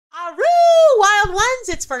friends,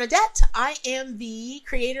 it's Bernadette. I am the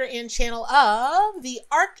creator and channel of the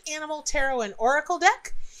Arc Animal Tarot and Oracle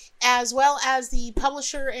deck, as well as the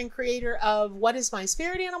publisher and creator of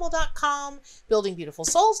whatismyspiritanimal.com,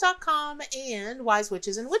 buildingbeautifulsouls.com, and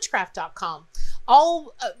wisewitchesandwitchcraft.com.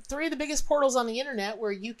 All three of the biggest portals on the internet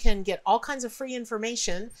where you can get all kinds of free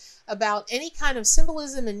information about any kind of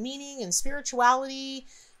symbolism and meaning and spirituality,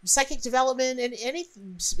 psychic development,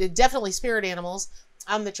 and definitely spirit animals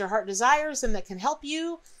that your heart desires and that can help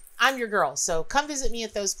you. I'm your girl, so come visit me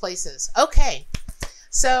at those places. Okay,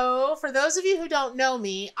 so for those of you who don't know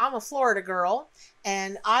me, I'm a Florida girl,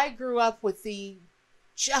 and I grew up with the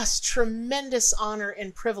just tremendous honor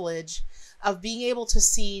and privilege of being able to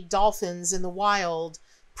see dolphins in the wild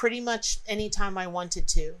pretty much anytime I wanted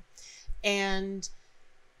to. And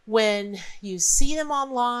when you see them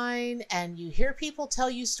online and you hear people tell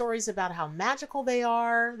you stories about how magical they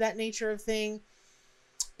are, that nature of thing,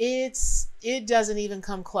 it doesn't even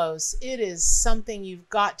come close. It is something you've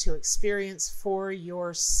got to experience for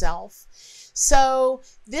yourself. So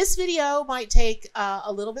this video might take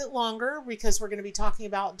a little bit longer because we're going to be talking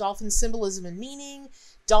about dolphin symbolism and meaning,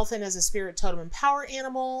 dolphin as a spirit totem and power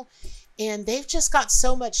animal, and they've just got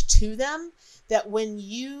so much to them that when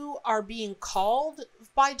you are being called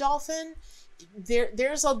by dolphin,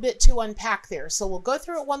 there's a bit to unpack there. So we'll go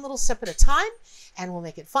through it one little step at a time, and we'll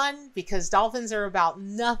make it fun, because dolphins are about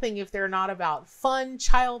nothing if they're not about fun,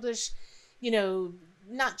 childish,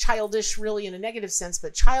 not childish really in a negative sense,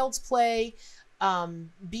 but child's play,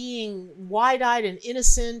 being wide-eyed and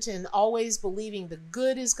innocent and always believing the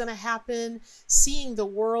good is going to happen, seeing the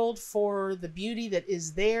world for the beauty that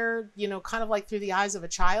is there, kind of like through the eyes of a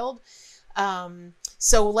child.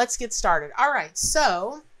 So let's get started. All right.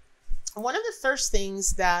 So one of the first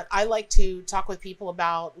things that I like to talk with people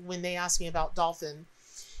about when they ask me about dolphin,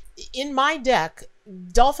 in my deck,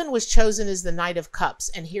 dolphin was chosen as the Knight of Cups,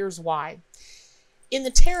 and here's why. In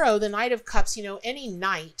the tarot, the Knight of Cups, any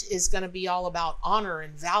knight is going to be all about honor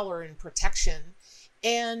and valor and protection.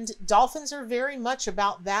 And dolphins are very much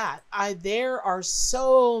about that. There are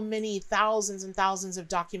so many thousands and thousands of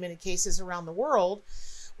documented cases around the world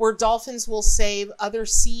where dolphins will save other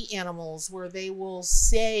sea animals, where they will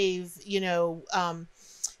save,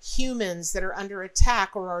 humans that are under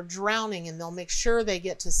attack or are drowning, and they'll make sure they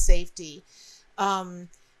get to safety.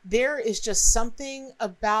 There is just something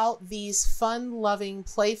about these fun-loving,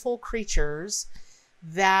 playful creatures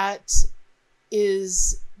that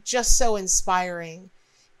is just so inspiring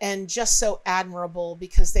and just so admirable,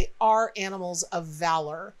 because they are animals of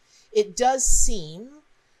valor. It does seem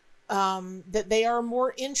that they are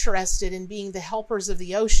more interested in being the helpers of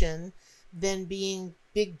the ocean than being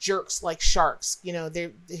big jerks like sharks,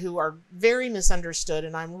 who are very misunderstood,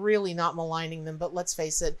 and I'm really not maligning them, but let's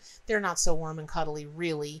face it, they're not so warm and cuddly,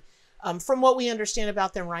 really. From what we understand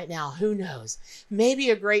about them right now, who knows? Maybe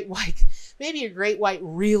a great white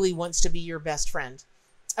really wants to be your best friend.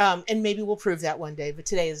 And maybe we'll prove that one day, but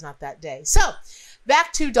today is not that day. So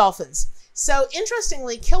back to dolphins. So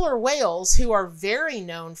interestingly, killer whales, who are very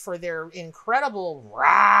known for their incredible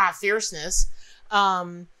fierceness,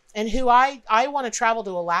 and who I want to travel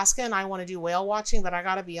to Alaska and I want to do whale watching, but I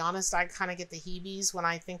got to be honest, I kind of get the heebies when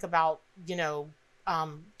I think about,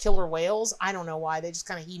 killer whales. I don't know why. They just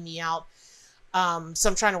kind of heave me out. So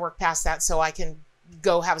I'm trying to work past that so I can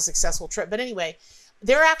go have a successful trip. But anyway,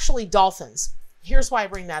 they're actually dolphins. Here's why I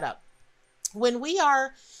bring that up. When we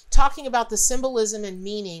are talking about the symbolism and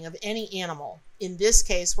meaning of any animal, in this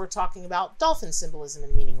case, we're talking about dolphin symbolism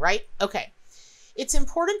and meaning, right? Okay. It's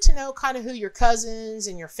important to know kind of who your cousins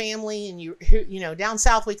and your family and down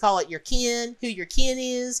south we call it your kin, who your kin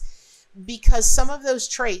is, because some of those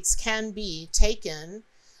traits can be taken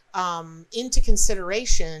into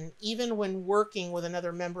consideration even when working with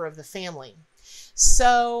another member of the family.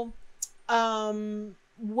 So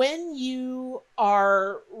when you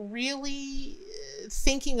are really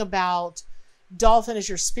thinking about dolphin as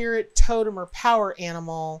your spirit totem or power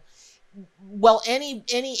animal, well, any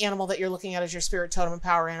animal that you're looking at as your spirit totem and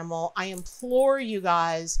power animal, I implore you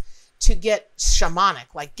guys to get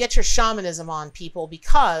shamanic, like get your shamanism on, people,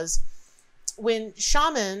 because when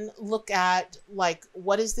shaman look at like,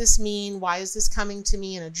 what does this mean? Why is this coming to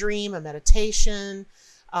me in a dream, a meditation?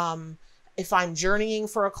 If I'm journeying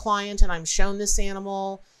for a client and I'm shown this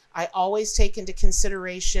animal, I always take into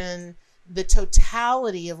consideration the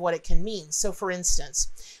totality of what it can mean. So for instance,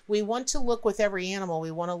 we want to look with every animal.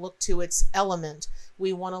 We want to look to its element.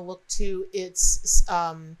 We want to look to its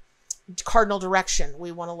cardinal direction.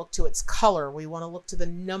 We want to look to its color. We want to look to the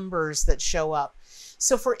numbers that show up.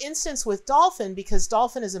 So for instance, with dolphin, because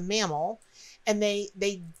dolphin is a mammal and they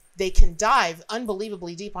They can dive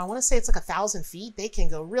unbelievably deep. I want to say it's like 1,000 feet. They can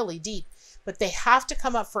go really deep, but they have to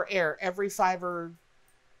come up for air every 5 or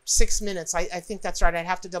 6 minutes. I think that's right. I'd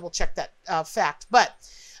have to double check that fact. But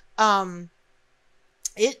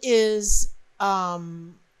it is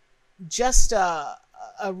just a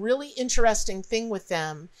really interesting thing with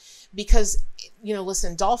them because, you know,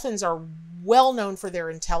 listen, dolphins are well known for their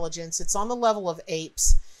intelligence. It's on the level of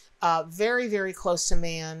apes, very, very close to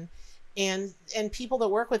man. And people that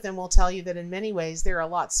work with them will tell you that in many ways they're a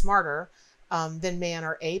lot smarter than man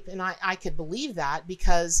or ape. And I could believe that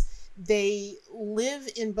because they live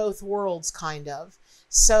in both worlds, kind of.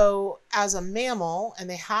 So as a mammal, and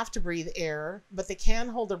they have to breathe air, but they can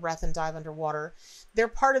hold their breath and dive underwater, they're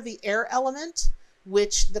part of the air element,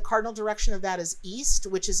 which the cardinal direction of that is east,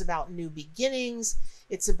 which is about new beginnings.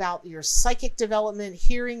 It's about your psychic development,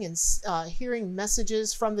 hearing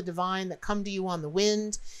messages from the divine that come to you on the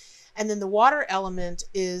wind. And then the water element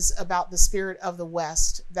is about the spirit of the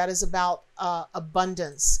West. That is about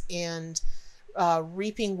abundance and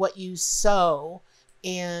reaping what you sow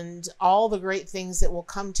and all the great things that will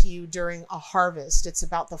come to you during a harvest. It's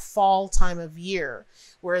about the fall time of year,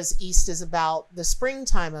 whereas East is about the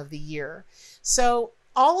springtime of the year. So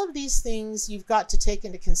all of these things you've got to take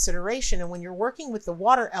into consideration. And when you're working with the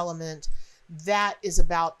water element, that is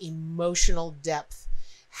about emotional depth.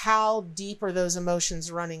 How deep are those emotions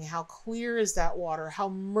running? How clear is that water? How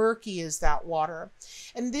murky is that water?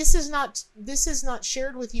 And this is not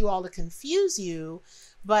shared with you all to confuse you,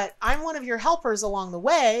 but I'm one of your helpers along the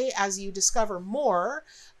way as you discover more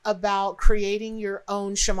about creating your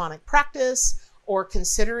own shamanic practice, or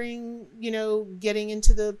considering, you know, getting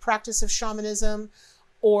into the practice of shamanism,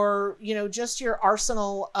 or, you know, just your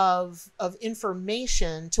arsenal of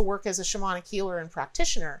information to work as a shamanic healer and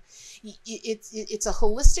practitioner. It's a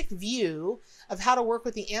holistic view of how to work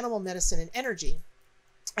with the animal medicine and energy.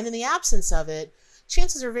 And in the absence of it,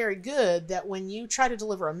 chances are very good that when you try to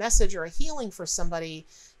deliver a message or a healing for somebody,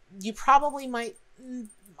 you probably might,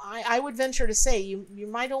 I would venture to say, you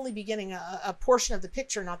might only be getting a portion of the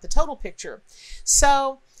picture, not the total picture.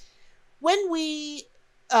 So when we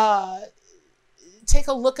take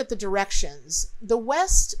a look at the directions, the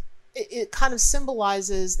West, it kind of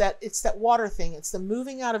symbolizes that it's that water thing. It's the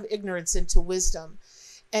moving out of ignorance into wisdom.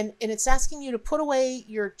 And it's asking you to put away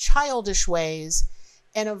your childish ways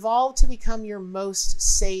and evolve to become your most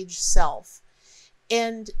sage self.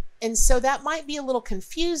 And so that might be a little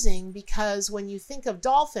confusing, because when you think of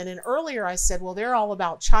dolphin, and earlier I said, well, they're all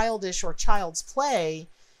about childish or child's play.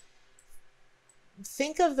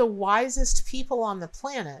 Think of the wisest people on the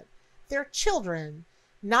planet. They're children,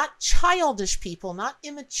 not childish people, not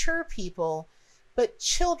immature people, but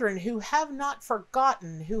children who have not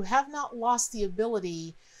forgotten, who have not lost the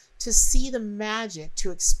ability to see the magic,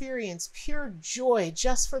 to experience pure joy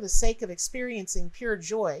just for the sake of experiencing pure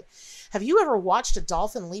joy. Have you ever watched a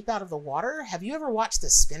dolphin leap out of the water? Have you ever watched the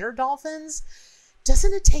spinner dolphins?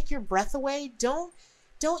 Doesn't it take your breath away? Don't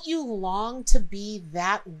you long to be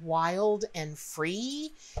that wild and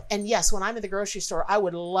free? And yes, when I'm at the grocery store, I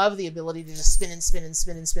would love the ability to just spin and spin and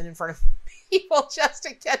spin and spin in front of people just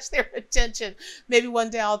to catch their attention. Maybe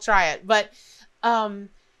one day I'll try it. But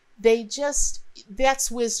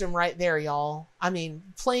that's wisdom right there, y'all. I mean,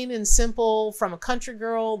 plain and simple from a country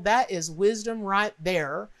girl, that is wisdom right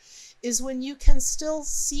there, is when you can still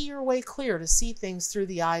see your way clear to see things through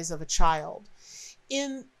the eyes of a child.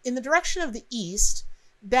 In the direction of the East,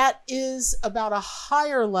 that is about a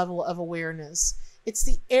higher level of awareness. It's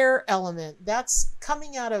the air element. That's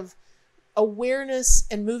coming out of awareness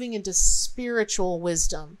and moving into spiritual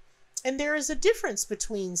wisdom. And there is a difference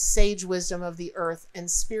between sage wisdom of the earth and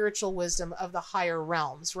spiritual wisdom of the higher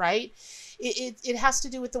realms, right? It has to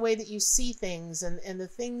do with the way that you see things and the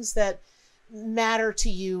things that matter to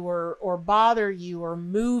you or bother you or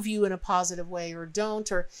move you in a positive way or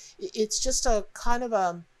don't. Or it's just a kind of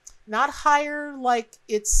a, not higher like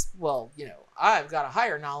it's, well, you know, I've got a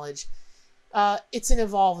higher knowledge. It's an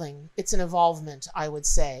evolvement, I would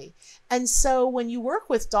say. And so when you work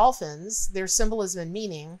with dolphins, their symbolism and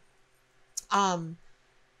meaning,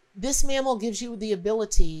 this mammal gives you the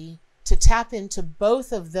ability to tap into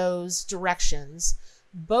both of those directions,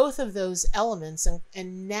 both of those elements,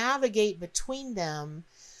 and navigate between them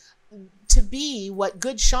to be what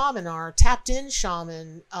good shaman are, tapped in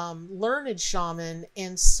shaman, learned shaman,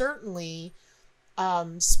 and certainly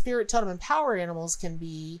spirit totem and power animals can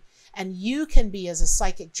be. And you can be, as a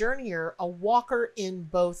psychic journeyer, a walker in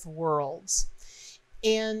both worlds.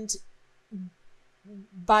 And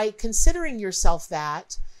by considering yourself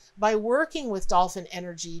that, by working with dolphin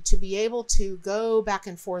energy to be able to go back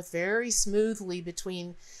and forth very smoothly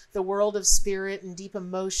between the world of spirit and deep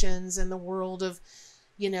emotions and the world of,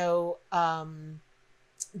 you know,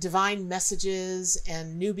 divine messages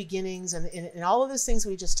and new beginnings and all of those things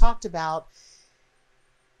we just talked about.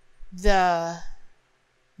 The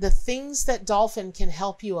things that dolphin can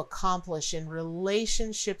help you accomplish in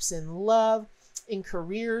relationships, in love, in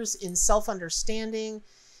careers, in self-understanding,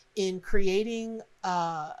 in creating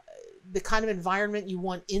the kind of environment you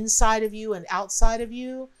want inside of you and outside of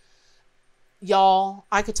you. Y'all,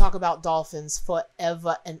 I could talk about dolphins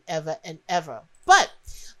forever and ever and ever. But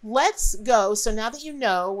let's go. So now that you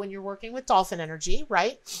know when you're working with dolphin energy,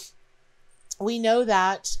 right? We know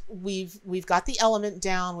that we've got the element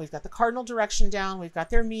down, we've got the cardinal direction down, we've got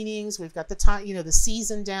their meanings, we've got the time, you know, the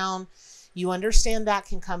season down. You understand that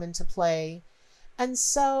can come into play. And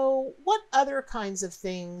so what other kinds of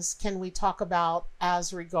things can we talk about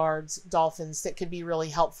as regards dolphins that could be really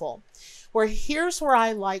helpful? Where here's where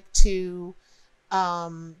I like to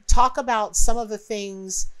talk about some of the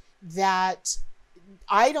things that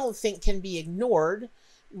I don't think can be ignored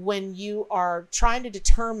when you are trying to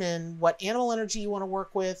determine what animal energy you want to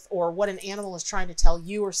work with or what an animal is trying to tell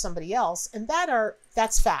you or somebody else. And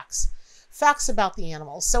that's facts. Facts about the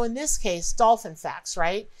animal. So in this case, dolphin facts,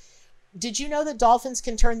 right? Did you know that dolphins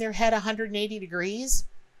can turn their head 180 degrees?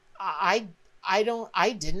 I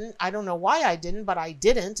didn't. I don't know why I didn't, but I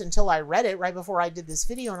didn't until I read it right before I did this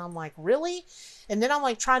video. And I'm like, really? And then I'm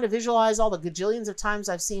like trying to visualize all the gajillions of times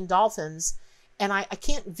I've seen dolphins. And I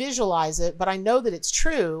can't visualize it, but I know that it's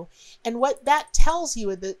true. And what that tells you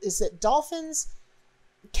is that dolphins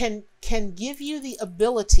can give you the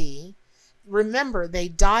ability. Remember, they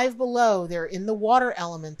dive below. They're in the water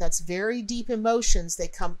element. That's very deep emotions. They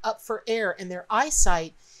come up for air, and their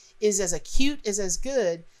eyesight is as acute, is as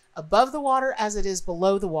good above the water as it is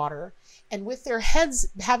below the water. And with their heads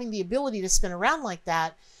having the ability to spin around like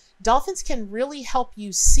that, dolphins can really help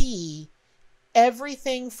you see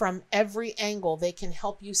everything from every angle. They can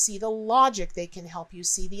help you see the logic. They can help you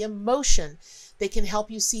see the emotion. They can help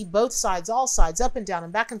you see both sides, all sides, up and down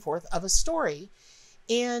and back and forth of a story.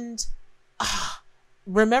 And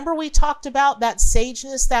remember we talked about that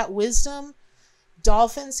sageness, that wisdom?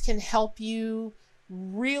 Dolphins can help you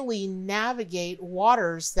really navigate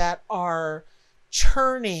waters that are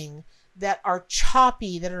churning, that are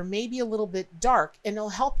choppy, that are maybe a little bit dark, and they'll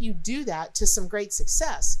help you do that to some great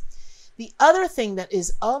success. The other thing that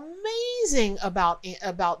is amazing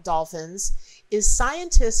about dolphins is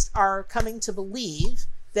scientists are coming to believe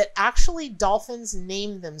that actually dolphins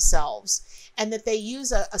name themselves and that they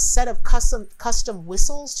use a set of custom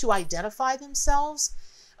whistles to identify themselves.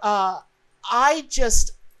 I'm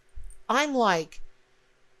like,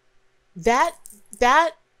 that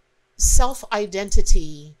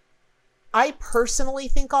self-identity, I personally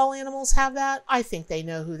think all animals have that. I think they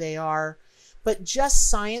know who they are. But just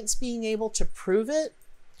science being able to prove it,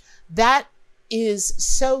 that is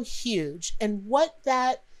so huge. And what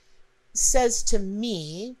that says to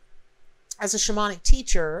me as a shamanic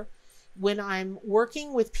teacher, when I'm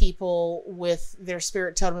working with people with their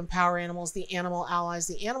spirit totem and power animals, the animal allies,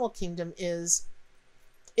 the animal kingdom, is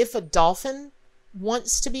if a dolphin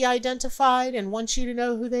wants to be identified and wants you to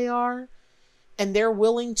know who they are, and they're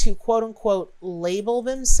willing to quote unquote label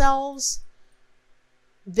themselves,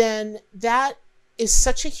 then that is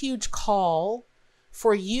such a huge call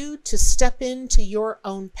for you to step into your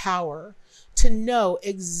own power, to know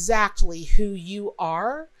exactly who you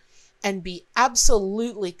are and be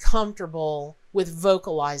absolutely comfortable with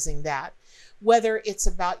vocalizing that. Whether it's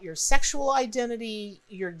about your sexual identity,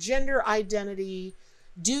 your gender identity,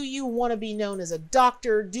 do you want to be known as a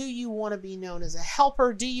doctor? Do you want to be known as a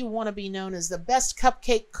helper? Do you want to be known as the best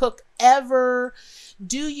cupcake cook ever?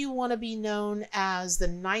 Do you want to be known as the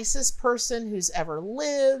nicest person who's ever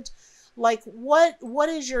lived? Like, what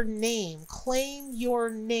is your name? Claim your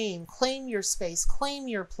name, claim your space, claim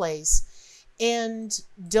your place, and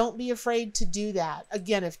don't be afraid to do that.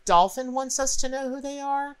 Again, if dolphin wants us to know who they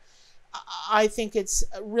are, I think it's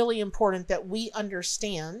really important that we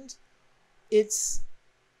understand it's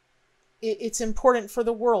important for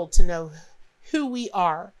the world to know who we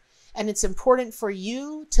are. And it's important for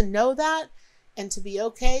you to know that and to be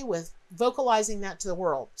okay with vocalizing that to the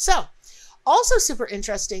world. So, also super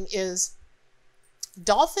interesting is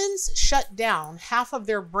dolphins shut down half of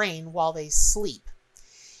their brain while they sleep.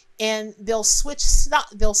 And they'll switch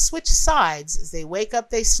sides. As they wake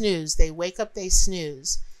up, they snooze. They wake up, they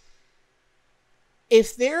snooze.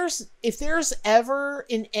 If there's ever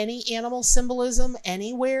in any animal symbolism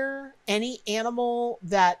anywhere, any animal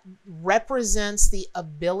that represents the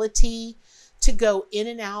ability to go in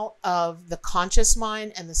and out of the conscious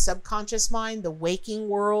mind and the subconscious mind, the waking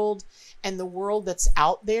world and the world that's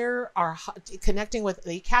out there, are connecting with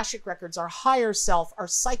the Akashic records, our higher self, our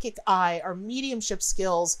psychic eye, our mediumship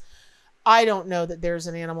skills. I don't know that there's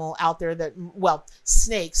an animal out there that, well,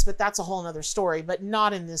 snakes, but that's a whole nother story, but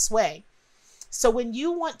not in this way. So when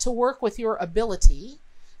you want to work with your ability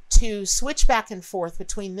to switch back and forth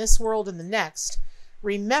between this world and the next,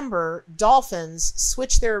 remember, dolphins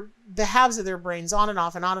switch the halves of their brains on and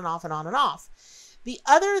off and on and off and on and off. The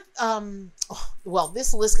other, well,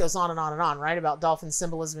 this list goes on and on and on, right, about dolphin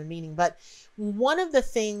symbolism and meaning. But one of the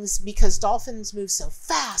things, because dolphins move so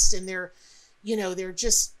fast and they're, you know,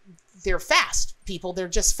 they're fast people. They're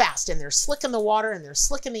just fast, and they're slick in the water and they're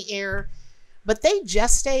slick in the air. But they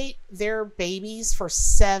gestate their babies for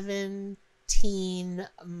 17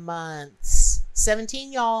 months.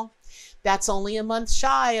 17, y'all. That's only a month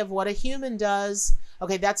shy of what a human does.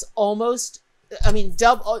 Okay, that's almost, I mean,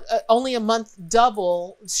 only a month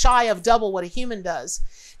shy of double what a human does.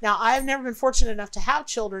 Now, I've never been fortunate enough to have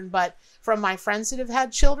children, but from my friends that have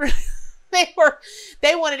had children,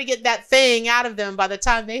 they wanted to get that thing out of them by the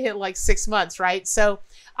time they hit like 6 months, right? So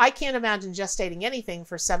I can't imagine gestating anything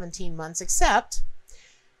for 17 months except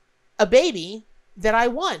a baby that I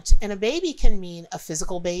want. And a baby can mean a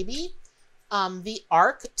physical baby. The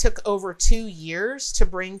Ark took over 2 years to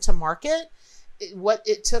bring to market. What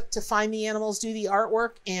it took to find the animals, do the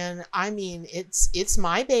artwork, and I mean, it's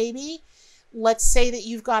my baby. Let's say that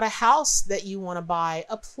you've got a house that you want to buy,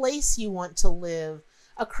 a place you want to live,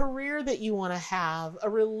 a career that you want to have, a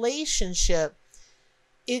relationship.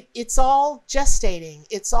 It's all gestating.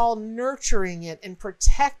 It's all nurturing it and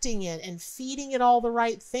protecting it and feeding it all the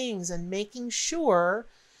right things and making sure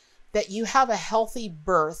that you have a healthy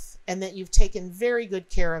birth and that you've taken very good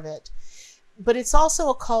care of it. But it's also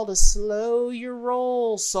a call to slow your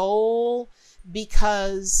roll, soul,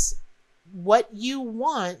 because what you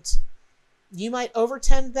want, you might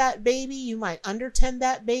overtend that baby, you might undertend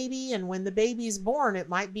that baby, and when the baby's born, it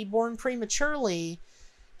might be born prematurely,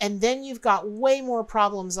 and then you've got way more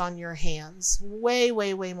problems on your hands. Way,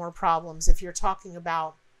 way, way more problems. If you're talking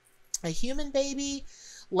about a human baby,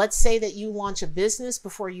 let's say that you launch a business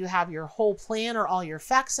before you have your whole plan or all your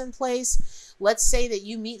facts in place. Let's say that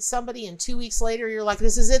you meet somebody and 2 weeks later, you're like,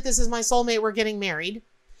 this is it. This is my soulmate. We're getting married.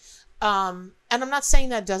 And I'm not saying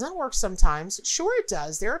that doesn't work sometimes. Sure, it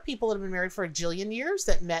does. There are people that have been married for a jillion years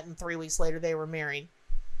that met and 3 weeks later they were married.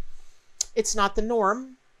 It's not the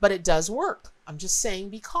norm, but it does work. I'm just saying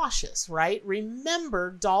be cautious, right?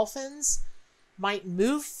 Remember, dolphins might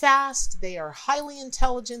move fast. They are highly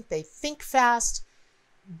intelligent. They think fast.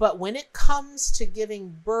 But when it comes to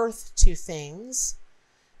giving birth to things,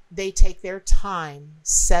 they take their time,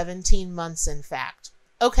 17 months, in fact.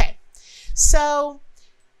 Okay, so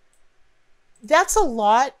that's a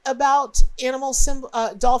lot about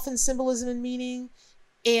dolphin symbolism and meaning.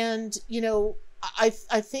 And, you know, I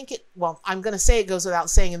think I'm going to say it goes without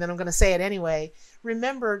saying, and then I'm going to say it anyway.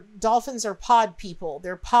 Remember, dolphins are pod people.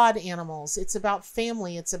 They're pod animals. It's about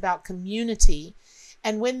family. It's about community.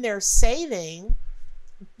 And when they're saving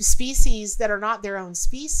species that are not their own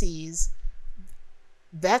species,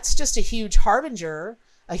 that's just a huge harbinger,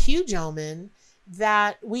 a huge omen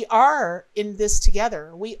that we are in this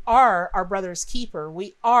together. We are our brother's keeper.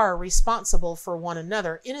 We are responsible for one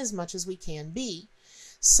another in as much as we can be.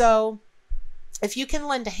 So if you can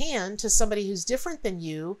lend a hand to somebody who's different than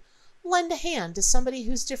you, lend a hand to somebody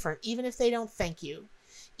who's different, even if they don't thank you.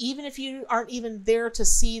 Even if you aren't even there to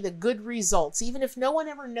see the good results, even if no one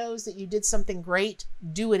ever knows that you did something great,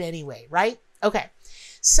 do it anyway, right? Okay,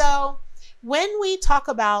 so when we talk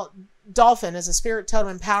about dolphin as a spirit totem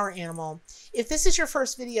and power animal, if this is your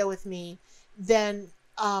first video with me, then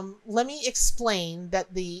let me explain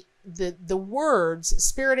that the words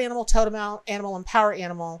spirit animal, totem animal, and power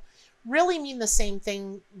animal really mean the same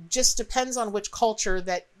thing. Just depends on which culture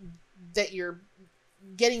that you're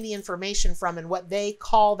getting the information from and what they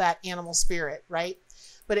call that animal spirit, right?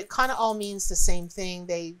 But it kind of all means the same thing.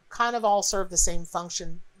 They kind of all serve the same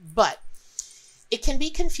function, but it can be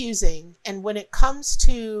confusing. And when it comes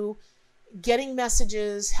to getting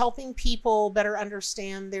messages, helping people better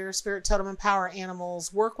understand their spirit totem and power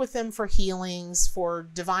animals, work with them for healings, for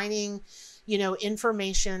divining, you know,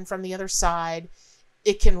 information from the other side,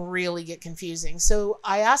 it can really get confusing. So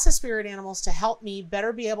I asked the spirit animals to help me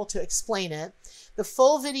better be able to explain it. The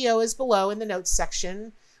full video is below in the notes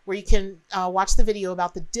section, where you can watch the video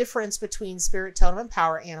about the difference between spirit totem and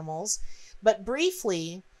power animals. But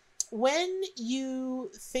briefly, when you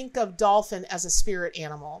think of dolphin as a spirit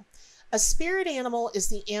animal is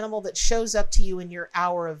the animal that shows up to you in your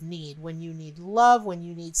hour of need, when you need love, when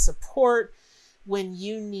you need support, when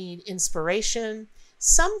you need inspiration.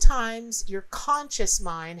 Sometimes your conscious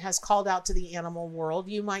mind has called out to the animal world.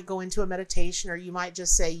 You might go into a meditation, or you might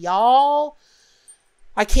just say, y'all,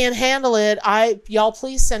 I can't handle it. Y'all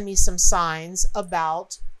please send me some signs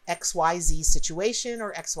about XYZ situation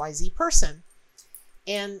or XYZ person.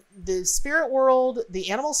 And the spirit world, the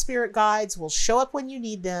animal spirit guides will show up when you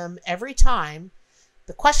need them every time.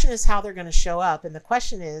 The question is how they're going to show up. And the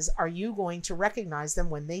question is, are you going to recognize them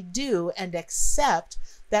when they do and accept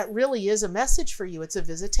that really is a message for you? It's a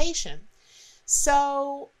visitation.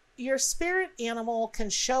 So your spirit animal can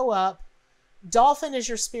show up. Dolphin is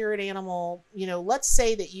your spirit animal. You know, let's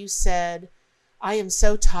say that you said, I am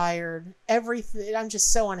so tired. I'm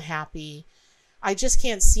just so unhappy. I just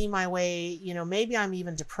can't see my way. You know, maybe I'm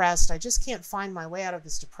even depressed. I just can't find my way out of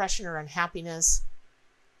this depression or unhappiness.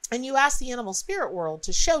 And you ask the animal spirit world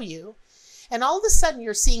to show you. And all of a sudden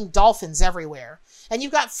you're seeing dolphins everywhere. And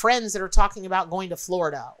you've got friends that are talking about going to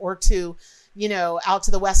Florida or to, you know, out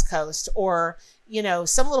to the West Coast, or, you know,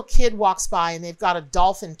 some little kid walks by and they've got a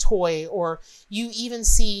dolphin toy, or you even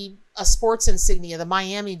see a sports insignia, the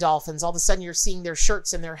Miami Dolphins. All of a sudden you're seeing their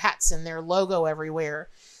shirts and their hats and their logo everywhere.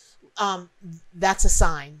 That's a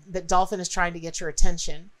sign that dolphin is trying to get your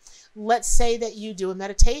attention. Let's say that you do a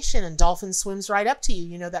meditation and dolphin swims right up to you.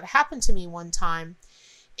 You know, that happened to me one time.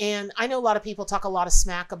 And I know a lot of people talk a lot of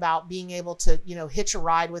smack about being able to, you know, hitch a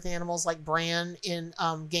ride with animals like Bran in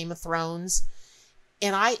Game of Thrones.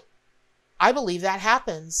 And I believe that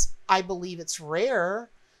happens. I believe it's rare.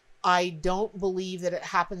 I don't believe that it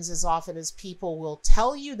happens as often as people will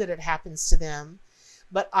tell you that it happens to them.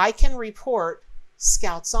 But I can report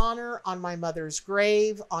Scout's honor on my mother's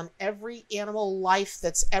grave, on every animal life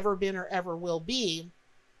that's ever been or ever will be.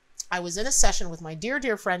 I was in a session with my dear,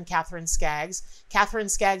 dear friend, Catherine Skaggs,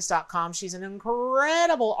 catherineskags.com. She's an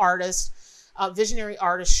incredible artist, visionary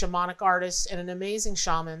artist, shamanic artist, and an amazing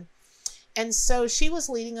shaman. And so she was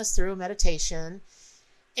leading us through a meditation.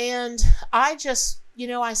 And I just, you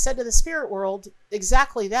know, I said to the spirit world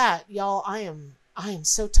exactly that. Y'all, I am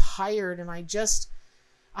so tired, and I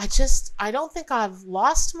don't think I've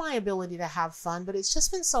lost my ability to have fun, but it's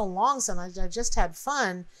just been so long since I just had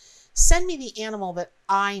fun. Send me the animal that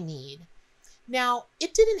I need. Now,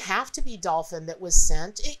 it didn't have to be dolphin that was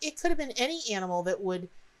sent. It could have been any animal that would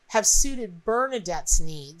have suited Bernadette's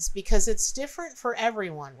needs, because it's different for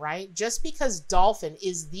everyone, right? Just because dolphin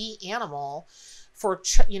is the animal for,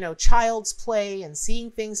 you know, child's play and seeing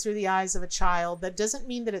things through the eyes of a child, that doesn't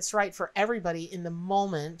mean that it's right for everybody in the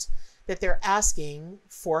moment that they're asking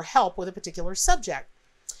for help with a particular subject.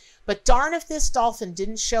 But darn if this dolphin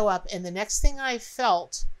didn't show up. And the next thing I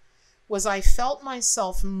felt was I felt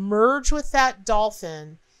myself merge with that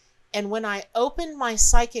dolphin. And when I opened my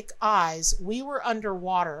psychic eyes, we were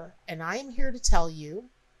underwater. And I am here to tell you,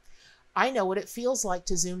 I know what it feels like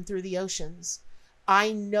to zoom through the oceans.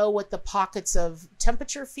 I know what the pockets of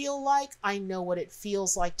temperature feel like. I know what it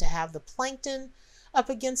feels like to have the plankton up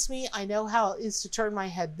against me. I know how it is to turn my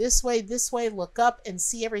head this way, look up and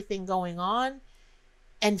see everything going on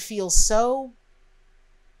and feel so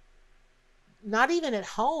not even at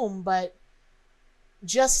home, but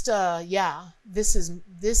just, yeah, this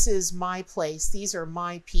is my place. These are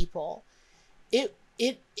my people. It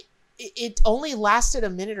only lasted a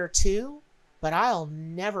minute or two, but I'll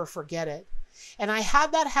never forget it. And I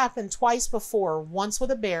had that happen twice before, once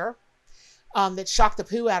with a bear, that shocked the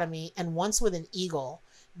poo out of me, and once with an eagle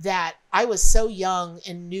that I was so young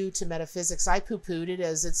and new to metaphysics, I poo-pooed it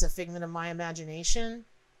as it's a figment of my imagination.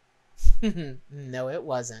 No, it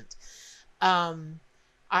wasn't.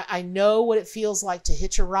 I know what it feels like to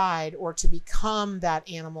hitch a ride or to become that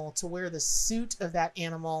animal, to wear the suit of that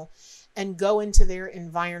animal and go into their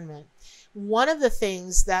environment. One of the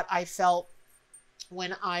things that I felt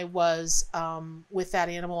when I was with that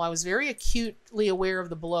animal, I was very acutely aware of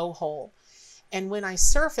the blowhole. And when I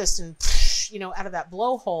surfaced and, you know, out of that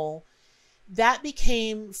blowhole, that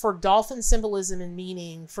became, for dolphin symbolism and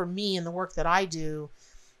meaning, for me and the work that I do,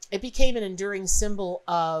 it became an enduring symbol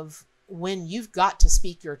of when you've got to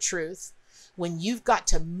speak your truth, when you've got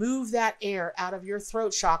to move that air out of your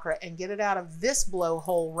throat chakra and get it out of this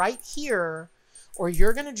blowhole right here, or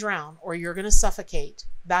you're going to drown or you're going to suffocate.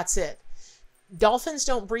 That's it. Dolphins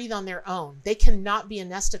don't breathe on their own. They cannot be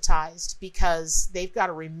anesthetized because they've got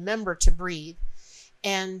to remember to breathe.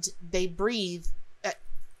 And they breathe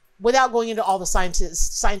without going into all the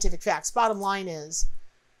scientific facts. Bottom line is,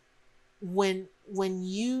 when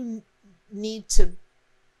you need to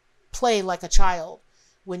play like a child,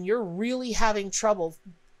 when you're really having trouble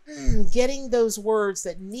getting those words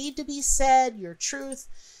that need to be said, your truth,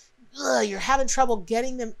 you're having trouble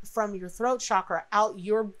getting them from your throat chakra out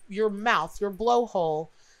your mouth, your blowhole,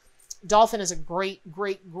 dolphin is a great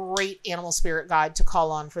animal spirit guide to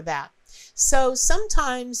call on for that. So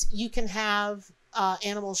sometimes you can have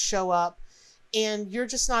animals show up and you're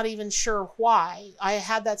just not even sure why. I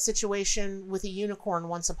had that situation with a unicorn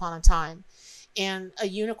once upon a time, and a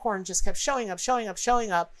unicorn just kept showing up.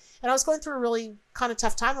 And I was going through a really kind of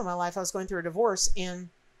tough time in my life. I was going through a divorce, and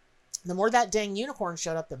the more that dang unicorn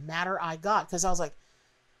showed up, the madder I got, because I was like,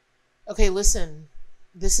 okay, listen,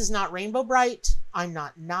 this is not Rainbow Bright. I'm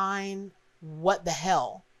not 9. What the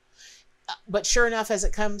hell? But sure enough, as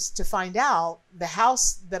it comes to find out, the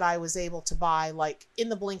house that I was able to buy, like in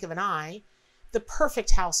the blink of an eye, the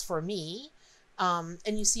perfect house for me. And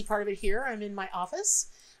you see part of it here. I'm in my office.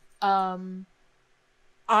 I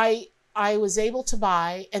was able to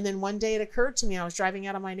buy, and then one day it occurred to me, I was driving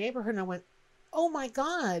out of my neighborhood and I went, oh my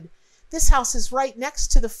God, this house is right next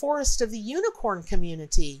to the forest of the unicorn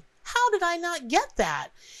community. How did I not get that?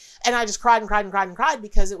 And I just cried and cried and cried and cried,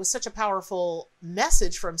 because it was such a powerful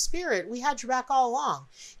message from Spirit. We had your back all along.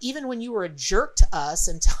 Even when you were a jerk to us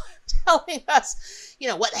and telling us, you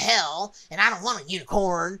know, what the hell, and I don't want a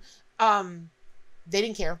unicorn. They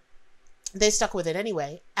didn't care. They stuck with it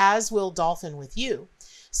anyway, as will Dolphin with you.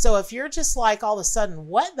 So if you're just like all of a sudden,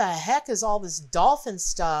 what the heck is all this dolphin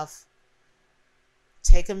stuff?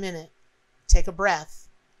 Take a minute, take a breath,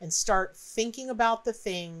 and start thinking about the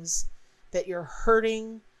things that you're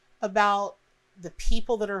hurting about, the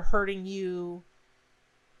people that are hurting you,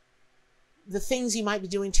 the things you might be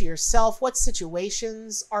doing to yourself, what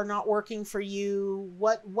situations are not working for you,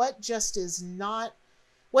 what just is not,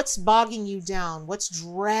 what's bogging you down, what's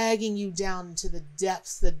dragging you down into the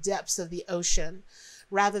depths of the ocean,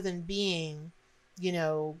 rather than being, you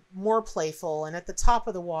know, more playful and at the top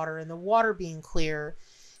of the water and the water being clear.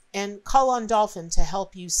 And call on Dolphin to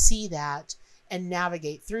help you see that and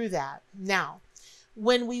navigate through that. Now,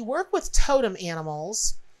 when we work with totem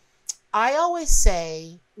animals, I always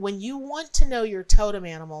say, when you want to know your totem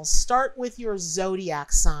animals, start with your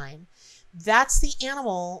zodiac sign. That's the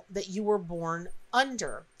animal that you were born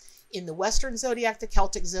under. In the Western zodiac, the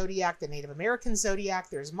Celtic zodiac, the Native American zodiac,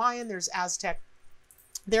 there's Mayan, there's Aztec.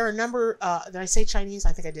 There are a number, did I say Chinese?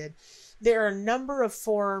 I think I did. There are a number of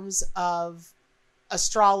forms of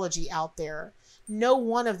astrology out there. No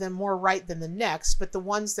one of them more right than the next, but the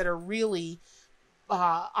ones that are really,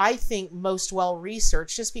 I think, most well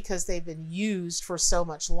researched, just because they've been used for so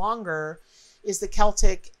much longer, is the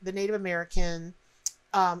Celtic, the Native American,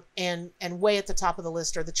 and way at the top of the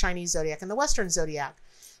list are the Chinese zodiac and the Western zodiac.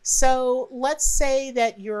 So let's say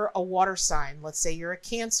that you're a water sign. Let's say you're a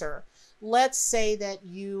Cancer. Let's say that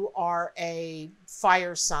you are a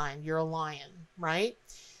fire sign. You're a lion, right?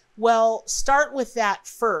 Well, start with that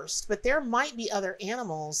first, but there might be other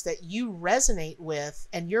animals that you resonate with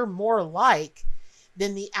and you're more like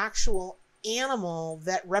than the actual animal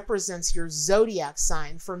that represents your zodiac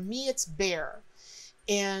sign. For me, it's bear.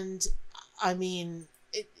 And I mean,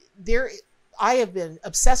 I have been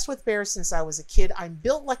obsessed with bears since I was a kid. I'm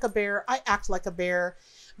built like a bear. I act like a bear.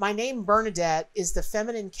 My name Bernadette is the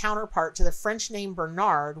feminine counterpart to the French name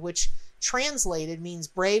Bernard, which translated means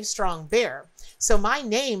brave, strong bear. So my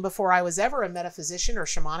name, before I was ever a metaphysician or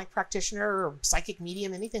shamanic practitioner or psychic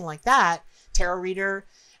medium, anything like that, tarot reader,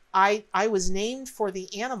 I was named for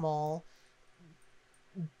the animal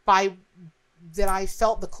that I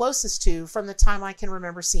felt the closest to from the time I can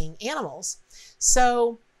remember seeing animals.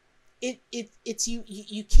 So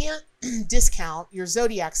you can't discount your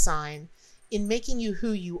zodiac sign in making you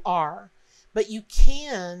who you are, but you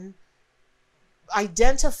can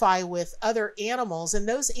identify with other animals, and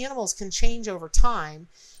those animals can change over time.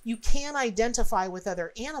 You can identify with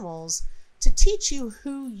other animals to teach you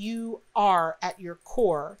who you are at your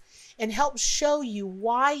core and help show you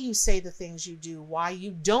why you say the things you do, why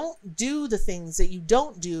you don't do the things that you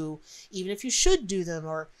don't do, even if you should do them,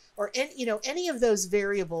 or any of those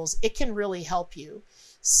variables. It can really help you.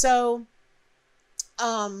 So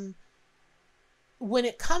when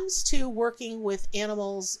it comes to working with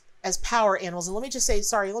animals as power animals, and let me just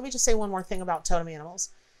say one more thing about totem animals.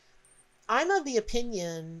 I'm of the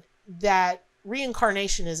opinion that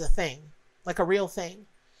reincarnation is a thing, like a real thing.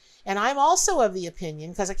 And I'm also of the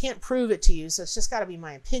opinion, because I can't prove it to you, so it's just got to be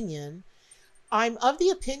my opinion. I'm of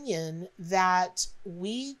the opinion that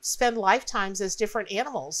we spend lifetimes as different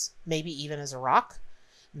animals, maybe even as a rock,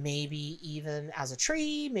 maybe even as a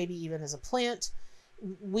tree, maybe even as a plant.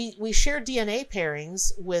 We share DNA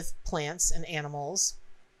pairings with plants and animals.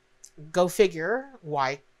 Go figure,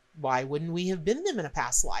 why wouldn't we have been them in a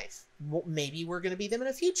past life? Maybe we're going to be them in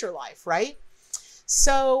a future life, right?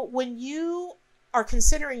 So when you are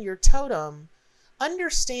considering your totem,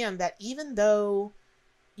 understand that even though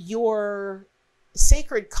your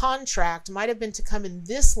sacred contract might have been to come in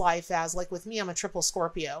this life as, like with me, I'm a triple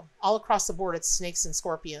Scorpio. All across the board, it's snakes and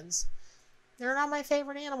scorpions. They're not my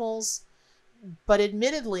favorite animals, but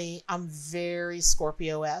admittedly, I'm very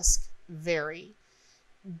Scorpio-esque, very.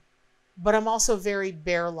 But I'm also very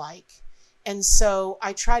bear-like. And so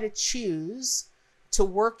I try to choose to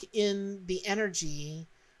work in the energy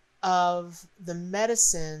of the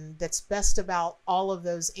medicine that's best about all of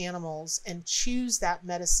those animals, and choose that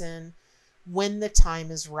medicine when the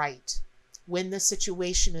time is right, when the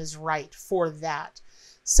situation is right for that.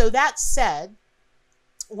 So that said,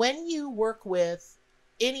 when you work with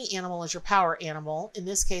any animal as your power animal, in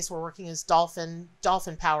this case, we're working as dolphin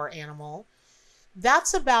power animal,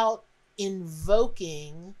 that's about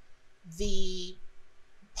invoking the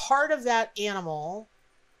part of that animal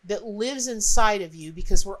that lives inside of you,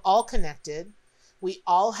 because we're all connected. We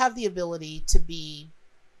all have the ability to be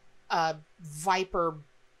a viper,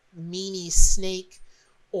 meanie snake,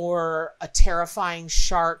 or a terrifying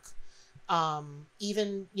shark.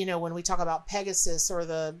 Even, when we talk about Pegasus or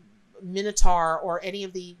the Minotaur or any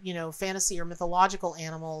of the, fantasy or mythological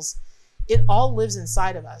animals, it all lives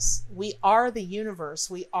inside of us. We are the universe.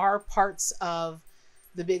 We are parts of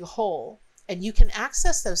the big whole, and you can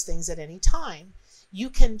access those things at any time. You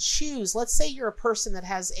can choose, let's say you're a person that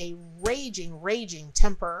has a raging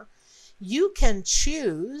temper. You can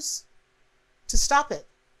choose to stop it,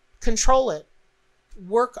 control it,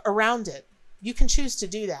 work around it. You can choose to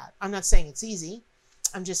do that. I'm not saying it's easy.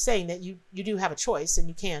 I'm just saying that you do have a choice, and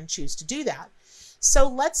you can choose to do that. So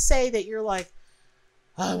let's say that you're like,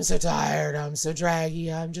 I'm so tired, I'm so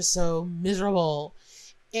draggy, I'm just so miserable.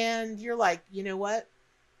 And you're like, you know what?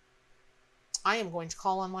 I am going to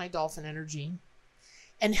call on my dolphin energy.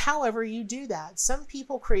 And however you do that, some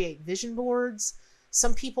people create vision boards,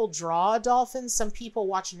 some people draw dolphins, some people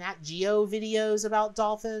watch Nat Geo videos about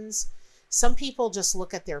dolphins, some people just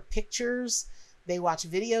look at their pictures, they watch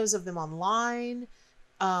videos of them online,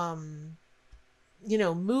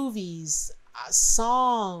 movies,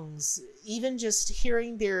 songs, even just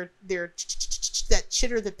hearing their that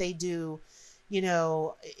chitter that they do, in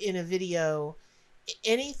a video.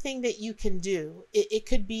 Anything that you can do. It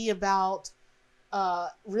could be about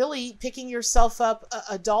really picking yourself up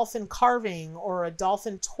a dolphin carving or a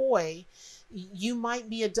dolphin toy. You might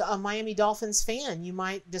be a Miami Dolphins fan. You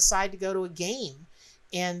might decide to go to a game,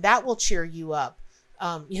 and that will cheer you up.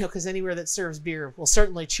 Because anywhere that serves beer will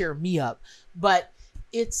certainly cheer me up. But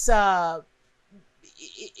it's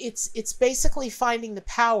basically finding the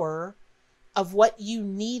power of what you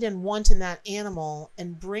need and want in that animal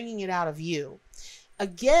and bringing it out of you.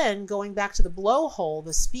 Again, going back to the blowhole,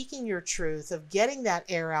 the speaking your truth, of getting that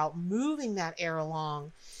air out, moving that air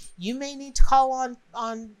along. You may need to call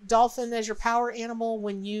on dolphin as your power animal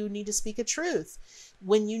when you need to speak a truth,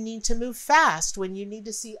 when you need to move fast, when you need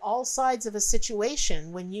to see all sides of a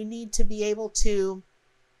situation, when you need to be able to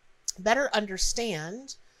better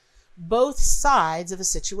understand both sides of a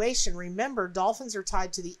situation. Remember, dolphins are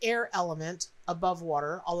tied to the air element above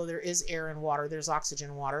water, although there is air in water, there's oxygen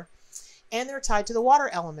in water. And they're tied to the water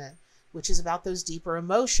element, which is about those deeper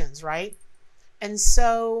emotions, right? And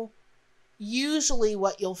so usually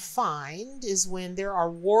what you'll find is when there are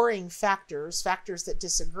warring factors that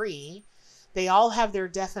disagree, they all have their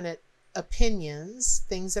definite opinions,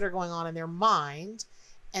 things that are going on in their mind,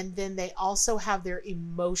 and then they also have their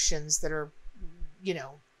emotions that are,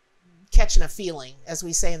 catching a feeling, as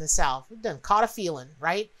we say in the South. We've done caught a feeling,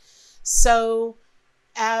 right? So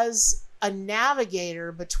as a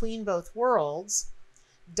navigator between both worlds,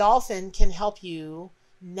 dolphin can help you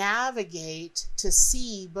navigate to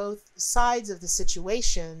see both sides of the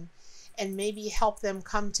situation and maybe help them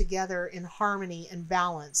come together in harmony and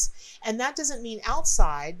balance. And that doesn't mean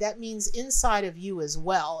outside, that means inside of you as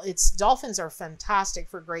well. Dolphins are fantastic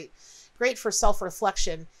for great for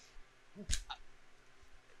self-reflection.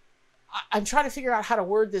 I'm trying to figure out how to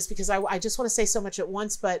word this because I just want to say so much at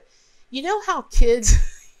once, but you know how kids,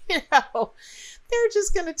 they're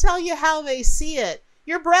just going to tell you how they see it.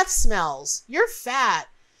 Your breath smells. You're fat.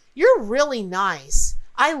 You're really nice.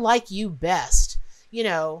 I like you best.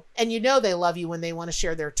 And they love you when they want to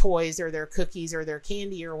share their toys or their cookies or their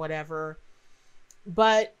candy or whatever.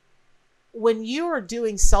 But when you are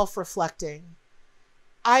doing self-reflecting,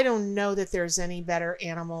 I don't know that there's any better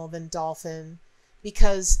animal than dolphin,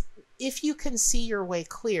 because if you can see your way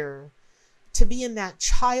clear to be in that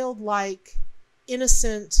childlike,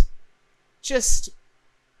 innocent, just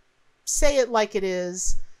say it like it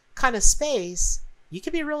is kind of space, you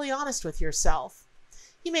can be really honest with yourself.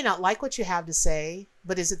 You may not like what you have to say,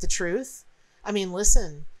 but is it the truth? I mean,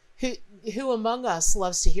 listen, who among us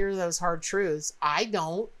loves to hear those hard truths? I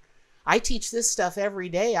don't. I teach this stuff every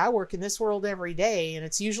day. I work in this world every day, and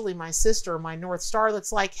it's usually my sister, my North Star,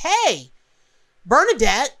 that's like, hey,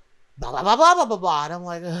 Bernadette, blah, blah, blah, blah, blah, blah, blah. And I'm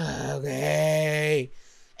like, okay.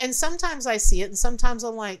 And sometimes I see it, and sometimes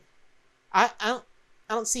I'm like, I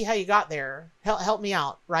don't see how you got there. Help me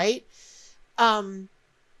out, right?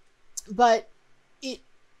 But it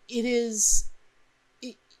is,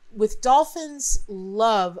 with dolphins'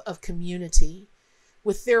 love of community,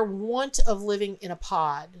 with their want of living in a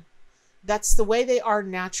pod, that's the way they are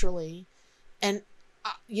naturally. And,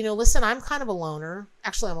 listen, I'm kind of a loner.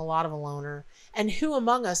 Actually, I'm a lot of a loner. And who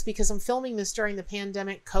among us, because I'm filming this during the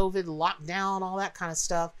pandemic, COVID, lockdown, all that kind of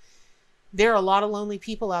stuff, there are a lot of lonely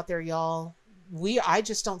people out there, y'all. I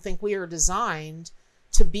just don't think we are designed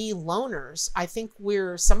to be loners. I think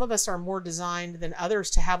some of us are more designed than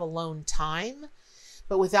others to have alone time.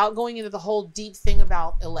 But without going into the whole deep thing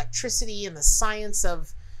about electricity and the science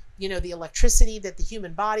of, the electricity that the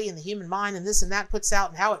human body and the human mind and this and that puts out,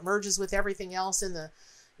 and how it merges with everything else in the,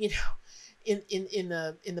 in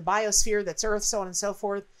the biosphere that's Earth, so on and so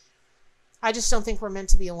forth. I just don't think we're meant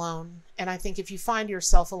to be alone. And I think if you find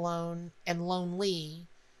yourself alone and lonely,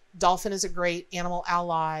 Dolphin is a great animal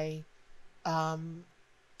ally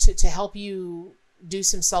to help you do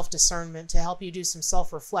some self-discernment, to help you do some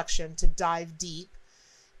self-reflection, to dive deep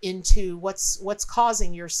into what's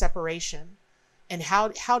causing your separation, and how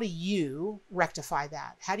do you rectify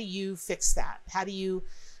that? How do you fix that? How do you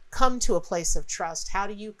come to a place of trust? How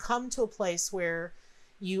do you come to a place where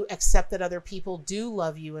you accept that other people do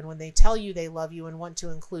love you, and when they tell you they love you and want to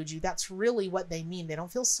include you, that's really what they mean. They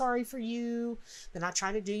don't feel sorry for you. They're not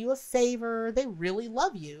trying to do you a favor. They really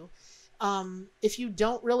love you. If you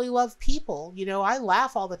don't really love people, I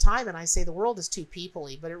laugh all the time and I say the world is too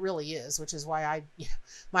people-y, but it really is, which is why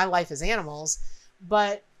my life is animals.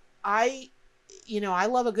 But I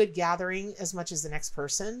love a good gathering as much as the next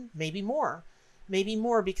person, maybe more,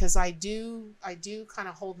 because I do kind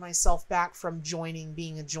of hold myself back from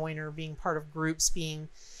being a joiner, being part of groups, being,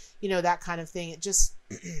 that kind of thing. It just,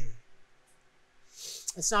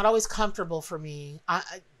 it's not always comfortable for me.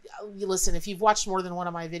 Listen, if you've watched more than one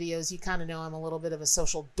of my videos, you kind of know I'm a little bit of a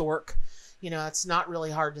social dork. It's not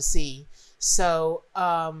really hard to see. So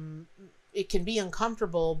it can be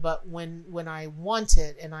uncomfortable, but when I want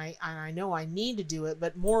it, and I know I need to do it,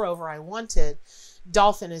 but moreover, I want it,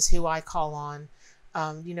 Dolphin is who I call on,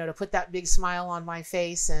 to put that big smile on my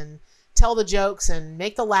face and tell the jokes and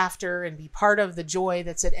make the laughter and be part of the joy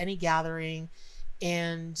that's at any gathering.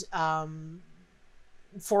 And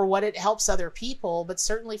for what it helps other people, but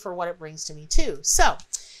certainly for what it brings to me too. So,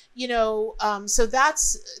 so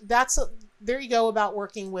there you go about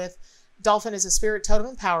working with Dolphin as a spirit totem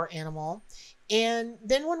and power animal. And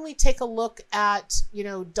then when we take a look at,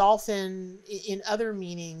 Dolphin in other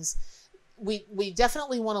meanings, we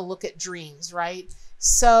definitely want to look at dreams, right?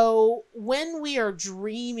 So when we are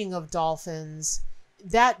dreaming of dolphins,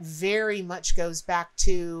 that very much goes back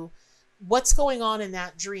to what's going on in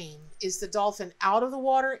that dream. Is the dolphin out of the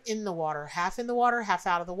water, in the water, half in the water, half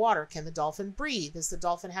out of the water? Can the dolphin breathe? Is the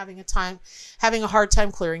dolphin having a hard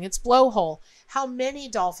time clearing its blowhole? How many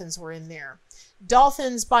dolphins were in there?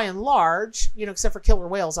 Dolphins, by and large, except for killer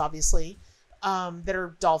whales, obviously, that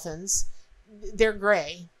are dolphins, they're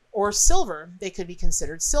gray or silver. They could be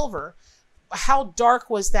considered silver. How dark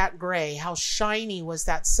was that gray? How shiny was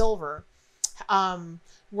that silver?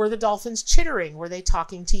 Were the dolphins chittering? Were they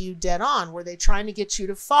talking to you dead on? Were they trying to get you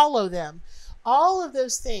to follow them? All of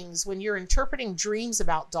those things, when you're interpreting dreams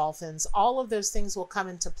about dolphins, all of those things will come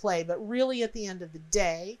into play. But really, at the end of the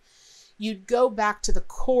day, you'd go back to the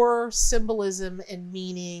core symbolism and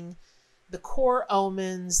meaning, the core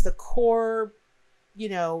omens, the core,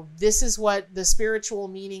 this is what the spiritual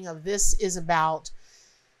meaning of this is about,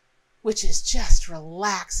 which is just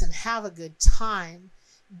relax and have a good time.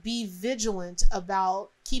 Be vigilant about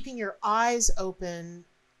keeping your eyes open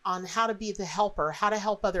on how to be the helper, how to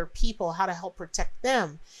help other people, how to help protect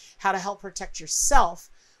them, how to help protect yourself.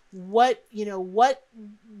 What do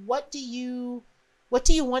you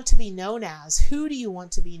want to be known as? Who do you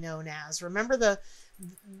want to be known as? Remember,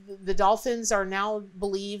 the dolphins are now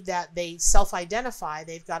believed that they self-identify.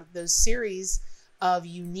 They've got those series of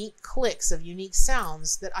unique clicks, of unique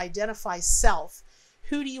sounds that identify self.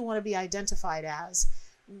 Who do you want to be identified as?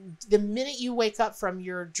 The minute you wake up from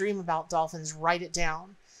your dream about dolphins, write it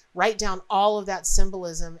down. Write down all of that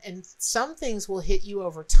symbolism, and some things will hit you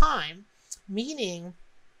over time, meaning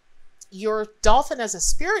your dolphin as a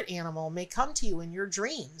spirit animal may come to you in your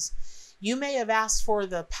dreams. You may have asked for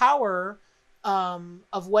the power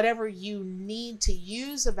of whatever you need to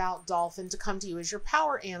use about Dolphin to come to you as your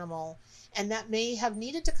power animal. And that may have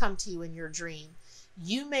needed to come to you in your dream.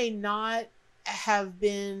 You may not have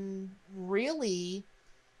been really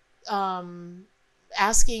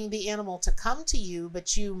asking the animal to come to you,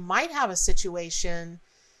 but you might have a situation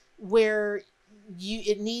where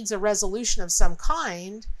it needs a resolution of some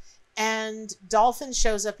kind, and Dolphin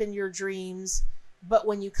shows up in your dreams. But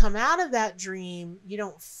when you come out of that dream, you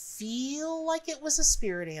don't feel like it was a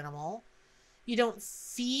spirit animal. You don't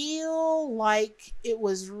feel like it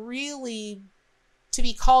was really to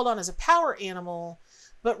be called on as a power animal,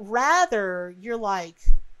 but rather you're like,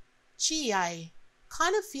 gee, I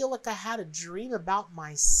kind of feel like I had a dream about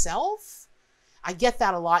myself. I get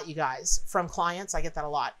that a lot, you guys, from clients. I get that a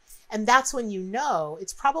lot. And that's when you know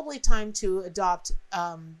it's probably time to adopt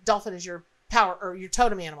Dolphin as your power or your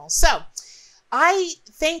totem animal. So I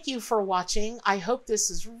thank you for watching. I hope this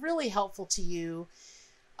is really helpful to you.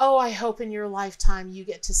 Oh, I hope in your lifetime you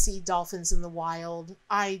get to see dolphins in the wild.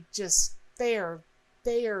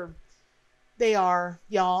 They are,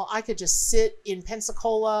 y'all. I could just sit in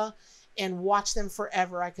Pensacola and watch them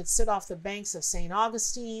forever. I could sit off the banks of St.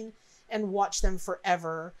 Augustine and watch them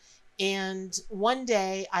forever. And one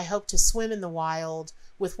day I hope to swim in the wild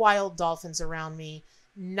with wild dolphins around me.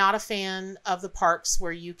 Not a fan of the parks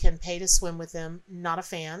where you can pay to swim with them. Not a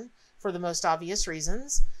fan for the most obvious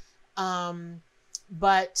reasons.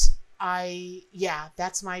 But yeah,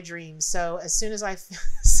 that's my dream. So as soon as I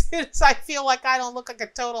feel like I don't look like a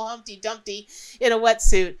total Humpty Dumpty in a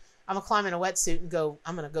wetsuit, I'm gonna climb in a wetsuit and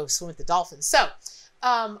I'm gonna go swim with the dolphins. So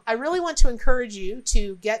I really want to encourage you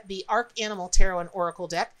to get the Arc Animal Tarot and Oracle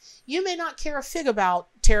deck. You may not care a fig about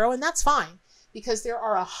tarot, and that's fine, because there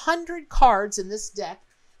are 100 cards in this deck.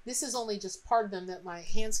 This is only just part of them that my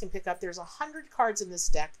hands can pick up. There's 100 cards in this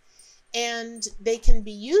deck, and they can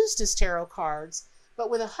be used as tarot cards. But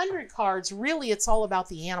with 100 cards, really, it's all about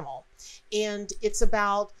the animal. And it's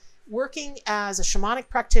about working as a shamanic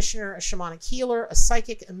practitioner, a shamanic healer, a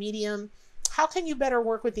psychic, a medium. How can you better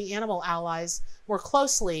work with the animal allies more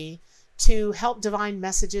closely to help divine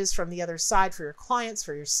messages from the other side for your clients,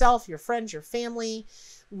 for yourself, your friends, your family?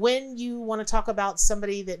 When you want to talk about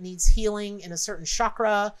somebody that needs healing in a certain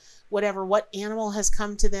chakra, whatever, what animal has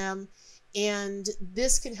come to them. And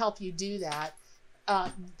this can help you do that.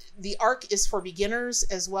 The ARC is for beginners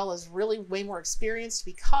as well as really way more experienced,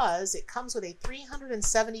 because it comes with a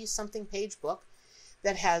 370 something page book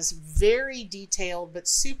that has very detailed but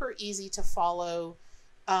super easy to follow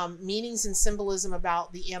meanings and symbolism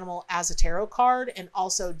about the animal as a tarot card, and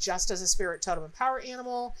also just as a spirit, totem, and power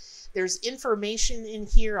animal. There's information in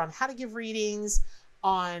here on how to give readings,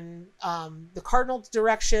 on the cardinal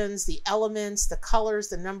directions, the elements, the colors,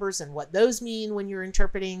 the numbers, and what those mean when you're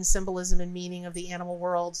interpreting symbolism and meaning of the animal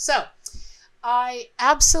world. So I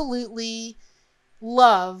absolutely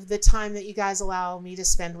love the time that you guys allow me to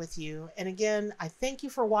spend with you. And again, I thank you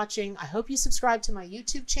for watching. I hope you subscribe to my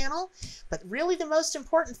YouTube channel. But really the most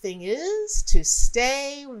important thing is to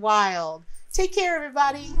stay wild. Take care,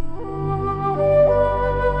 everybody.